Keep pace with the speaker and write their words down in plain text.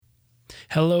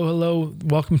Hello, hello.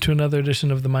 Welcome to another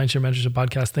edition of the Mindshare Mentorship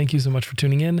Podcast. Thank you so much for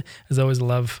tuning in. As always, I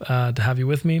love to have you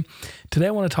with me. Today,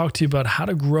 I want to talk to you about how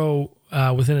to grow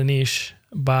within a niche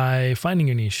by finding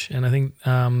your niche. And I think,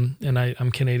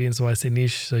 I'm Canadian, so I say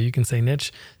niche, so you can say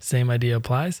niche. Same idea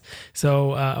applies.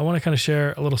 So I want to kind of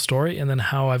share a little story and then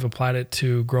how I've applied it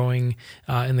to growing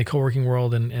in the co-working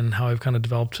world and how I've kind of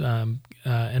developed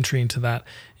entry into that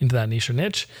niche or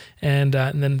niche, and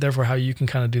then therefore how you can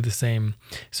kind of do the same.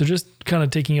 So just kind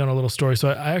of taking you on a little story. So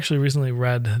I actually recently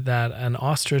read that an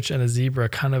ostrich and a zebra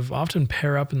kind of often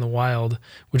pair up in the wild,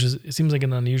 it seems like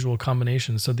an unusual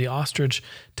combination. So the ostrich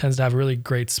tends to have a really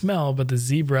great smell, but the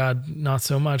zebra not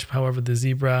so much. However, the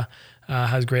zebra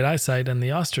has great eyesight and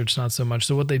the ostrich not so much.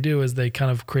 So what they do is they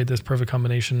kind of create this perfect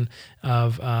combination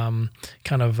of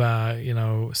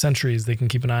sentries. They can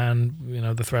keep an eye on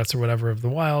the threats or whatever of the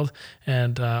wild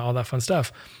and all that fun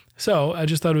stuff. So I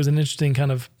just thought it was an interesting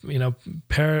kind of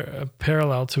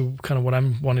parallel to kind of what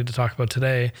I'm wanting to talk about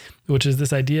today, which is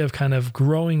this idea of kind of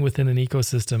growing within an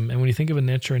ecosystem. And when you think of a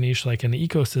niche or a niche like an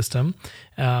ecosystem,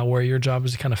 where your job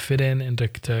is to kind of fit in and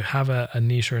to have a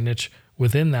niche or a niche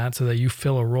within that so that you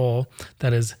fill a role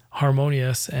that is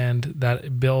harmonious and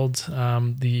that builds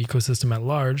the ecosystem at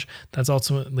large. That's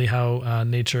ultimately how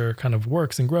nature kind of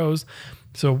works and grows.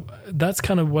 So that's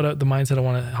kind of what the mindset I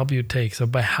want to help you take. So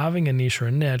by having a niche or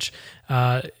a niche,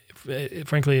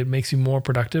 frankly, it makes you more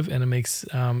productive and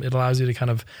it allows you to kind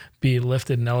of be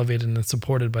lifted and elevated and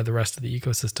supported by the rest of the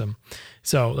ecosystem.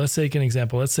 So let's take an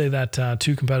example. Let's say that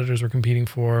two competitors were competing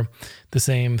for the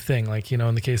same thing. Like,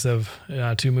 in the case of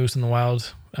two moose in the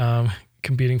wild,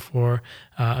 competing for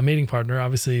a mating partner.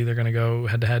 Obviously, they're going to go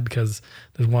head to head because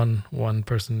there's one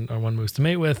person or one moose to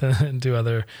mate with and two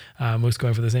other moose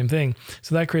going for the same thing.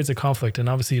 So that creates a conflict, and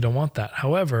obviously you don't want that.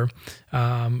 However,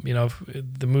 if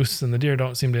the moose and the deer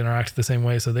don't seem to interact the same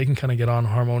way, so they can kind of get on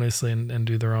harmoniously and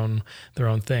do their own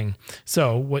thing.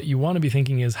 So what you want to be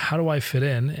thinking is, how do I fit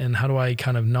in, and how do I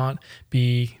kind of not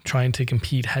be trying to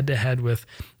compete head to head with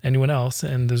anyone else?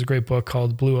 And there's a great book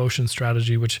called Blue Ocean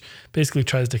Strategy, which basically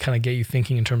tries to kind of get you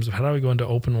thinking in terms of how do I go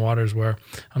into open waters where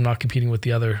I'm not competing with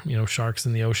the other, sharks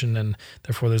in the ocean, and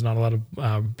therefore there's not a lot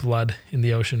of blood in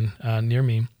the ocean near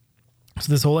me.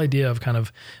 So this whole idea of kind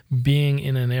of being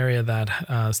in an area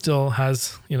that still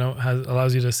allows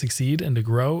you to succeed and to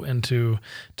grow and to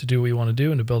do what you want to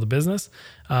do and to build a business,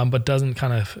 but doesn't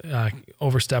kind of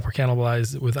overstep or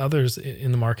cannibalize with others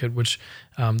in the market, which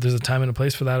there's a time and a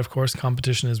place for that. Of course,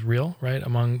 competition is real, right,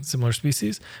 among similar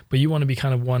species, but you want to be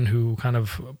kind of one who kind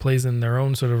of plays in their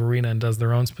own sort of arena and does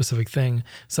their own specific thing,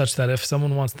 such that if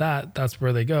someone wants that, that's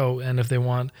where they go. And if they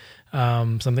want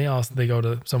something else, they go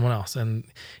to someone else. And,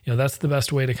 that's the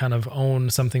best way to kind of own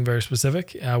something very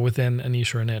specific within a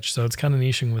niche or a niche. So it's kind of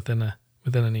niching within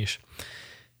a niche.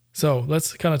 So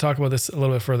let's kind of talk about this a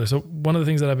little bit further. So one of the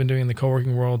things that I've been doing in the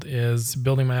co-working world is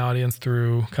building my audience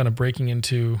through kind of breaking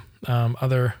into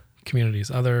other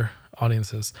communities, other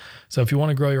audiences. So if you want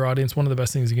to grow your audience, one of the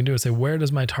best things you can do is say, where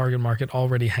does my target market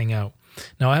already hang out?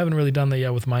 Now, I haven't really done that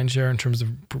yet with Mindshare in terms of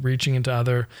reaching into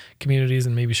other communities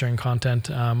and maybe sharing content,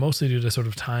 mostly due to sort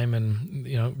of time and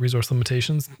resource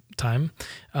limitations,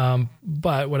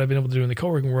 But what I've been able to do in the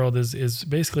co-working world is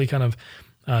basically kind of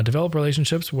develop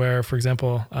relationships where, for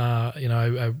example,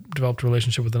 I developed a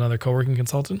relationship with another co-working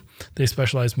consultant. They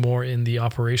specialize more in the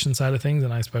operation side of things,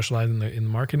 and I specialize in the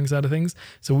marketing side of things.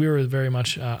 So we were very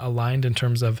much aligned in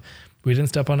terms of we didn't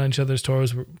step on each other's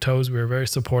toes. We were very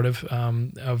supportive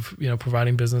of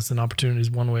providing business and opportunities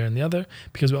one way or the other,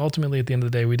 because ultimately at the end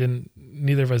of the day,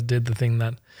 neither of us did the thing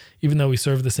that, even though we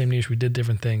served the same niche, we did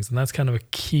different things. And that's kind of a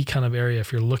key kind of area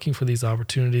if you're looking for these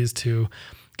opportunities to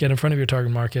get in front of your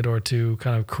target market or to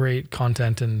kind of create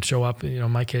content and show up. In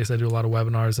my case, I do a lot of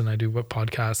webinars and I do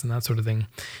podcasts and that sort of thing.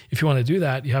 If you want to do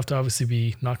that, you have to obviously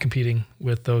be not competing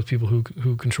with those people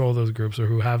who control those groups or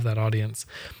who have that audience.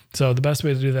 So the best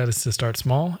way to do that is to start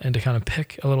small and to kind of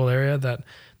pick a little area that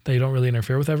you don't really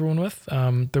interfere with everyone with.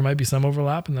 There might be some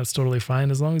overlap, and that's totally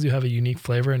fine. As long as you have a unique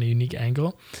flavor and a unique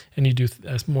angle and you do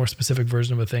a more specific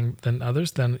version of a thing than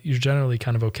others, then you're generally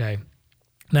kind of okay.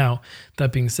 Now,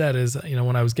 that being said,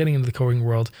 when I was getting into the co-working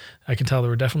world, I could tell there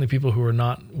were definitely people who were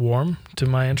not warm to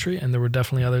my entry, and there were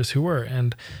definitely others who were.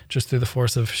 And just through the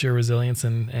force of sheer resilience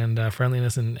and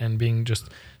friendliness and being just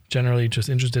generally just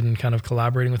interested in kind of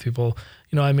collaborating with people,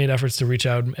 I made efforts to reach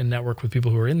out and network with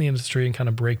people who are in the industry and kind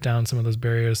of break down some of those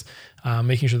barriers,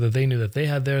 making sure that they knew that they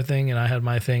had their thing and I had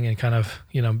my thing, and kind of,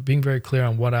 being very clear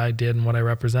on what I did and what I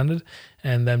represented,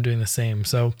 and them doing the same.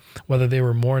 So whether they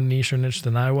were more niche or niche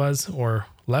than I was, or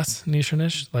less niche or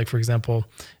niche. Like for example,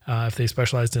 if they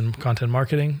specialized in content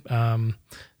marketing,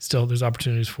 still there's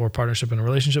opportunities for partnership and a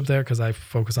relationship there because I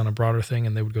focus on a broader thing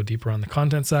and they would go deeper on the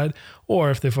content side.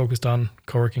 Or if they focused on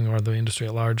co-working or the industry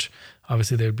at large,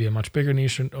 obviously they would be a much bigger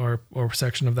niche or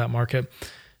section of that market.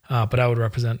 But I would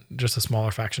represent just a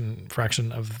smaller fraction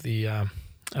of the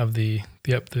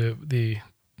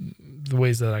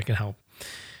ways that I can help.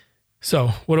 So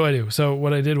what do I do? So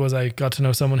what I did was I got to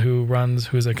know someone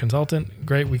who's a consultant.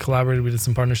 Great. We collaborated. We did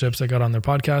some partnerships. I got on their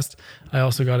podcast. I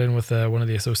also got in with one of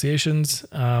the associations,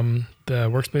 the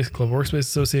Global Workspace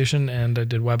Association, and I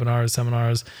did webinars,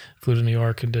 seminars, flew to New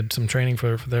York and did some training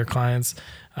for their clients.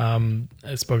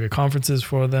 I spoke at conferences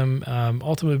for them,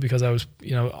 ultimately because I was,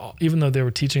 even though they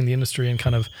were teaching the industry and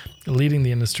kind of leading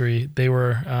the industry,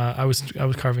 I was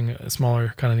carving a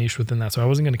smaller kind of niche within that. So I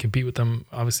wasn't going to compete with them.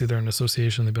 Obviously they're an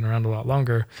association. They've been around a lot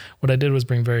longer. What I did was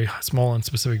bring very small and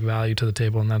specific value to the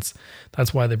table. And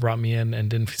that's why they brought me in and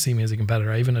didn't see me as a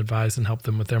competitor. I even advised and helped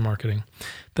them with their marketing.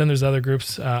 Then there's other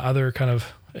groups, other kind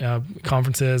of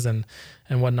conferences and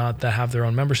whatnot that have their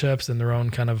own memberships and their own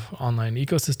kind of online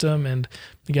ecosystem. And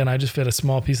again, I just fit a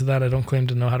small piece of that. I don't claim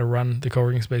to know how to run the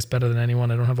co-working space better than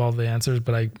anyone. I don't have all the answers,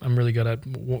 but I'm really good at,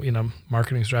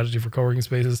 marketing strategy for co-working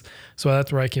spaces. So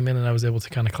that's where I came in and I was able to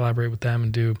kind of collaborate with them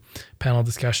and do panel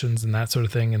discussions and that sort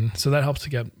of thing. And so that helps to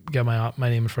get my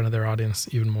name in front of their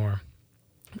audience even more.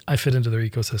 I fit into their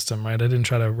ecosystem, right? I didn't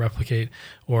try to replicate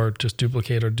or just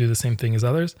duplicate or do the same thing as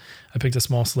others. I picked a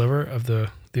small sliver of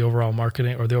the overall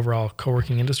marketing or the overall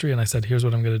co-working industry. And I said, here's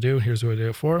what I'm going to do. Here's who I do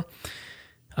it for.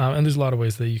 And there's a lot of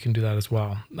ways that you can do that as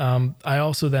well. I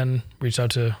also then reached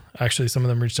out to, some of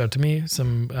them reached out to me,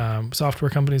 some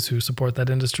software companies who support that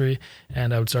industry.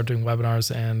 And I would start doing webinars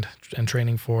and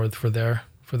training for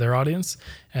their audience.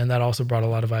 And that also brought a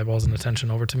lot of eyeballs and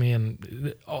attention over to me.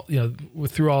 And,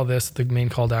 through all this, the main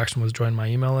call to action was join my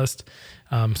email list.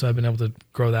 So I've been able to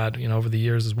grow that, over the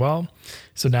years as well.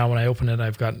 So now when I open it,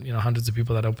 I've got, hundreds of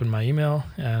people that open my email,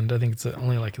 and I think it's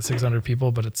only like 600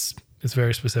 people, but it's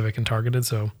very specific and targeted.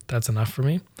 So that's enough for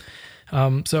me.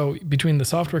 So between the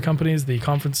software companies, the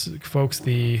conference folks,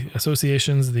 the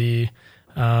associations, the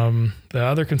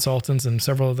other consultants, and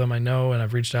several of them I know, and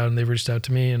I've reached out and they've reached out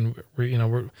to me, and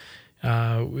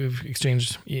we've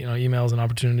exchanged emails and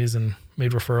opportunities and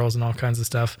made referrals and all kinds of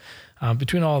stuff.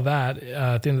 Between all of that,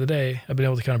 at the end of the day, I've been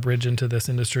able to kind of bridge into this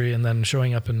industry and then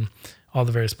showing up in all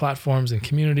the various platforms and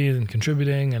communities and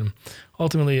contributing. And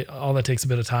ultimately all that takes a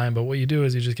bit of time, but what you do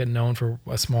is you just get known for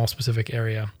a small specific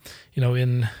area.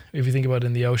 If you think about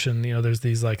in the ocean, there's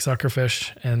these like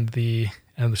suckerfish and the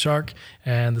shark,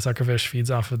 and the suckerfish feeds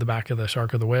off of the back of the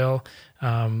shark or the whale,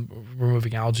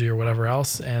 removing algae or whatever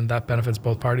else. And that benefits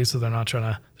both parties. So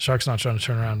the shark's not trying to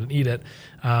turn around and eat it.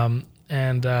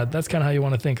 And that's kind of how you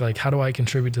want to think, like, how do I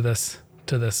contribute to this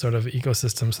sort of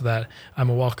ecosystem so that I'm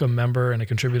a welcome member and a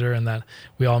contributor, and that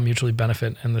we all mutually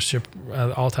benefit, and the ship,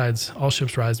 all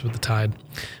ships rise with the tide.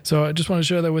 So I just want to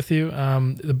share that with you.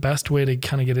 The best way to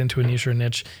kind of get into a niche or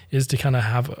niche is to kind of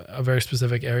have a very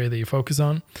specific area that you focus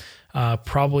on.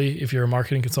 Probably if you're a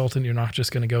marketing consultant, you're not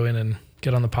just going to go in and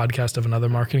get on the podcast of another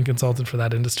marketing consultant for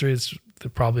that industry. They're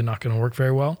probably not going to work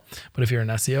very well. But if you're an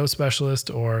SEO specialist,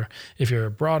 or if you're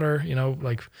a broader,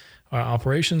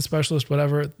 operations specialist,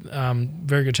 whatever,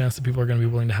 very good chance that people are going to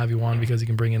be willing to have you on, because you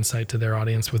can bring insight to their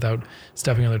audience without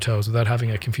stepping on their toes, without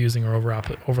having a confusing or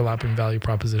overlapping value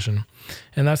proposition.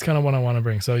 And that's kind of what I want to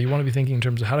bring. So you want to be thinking in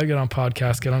terms of how to get on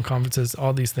podcasts, get on conferences,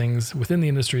 all these things within the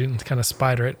industry, and kind of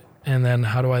spider it. And then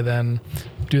how do I then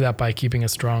do that by keeping a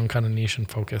strong kind of niche and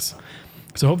focus?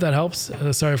 So I hope that helps.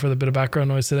 Sorry for the bit of background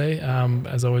noise today.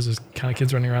 As always, there's kind of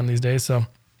kids running around these days. So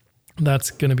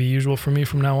that's going to be usual for me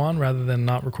from now on. Rather than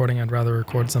not recording, I'd rather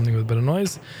record something with a bit of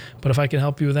noise. But if I can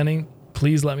help you with anything,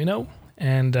 please let me know.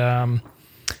 And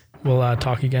we'll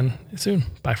talk again soon.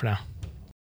 Bye for now.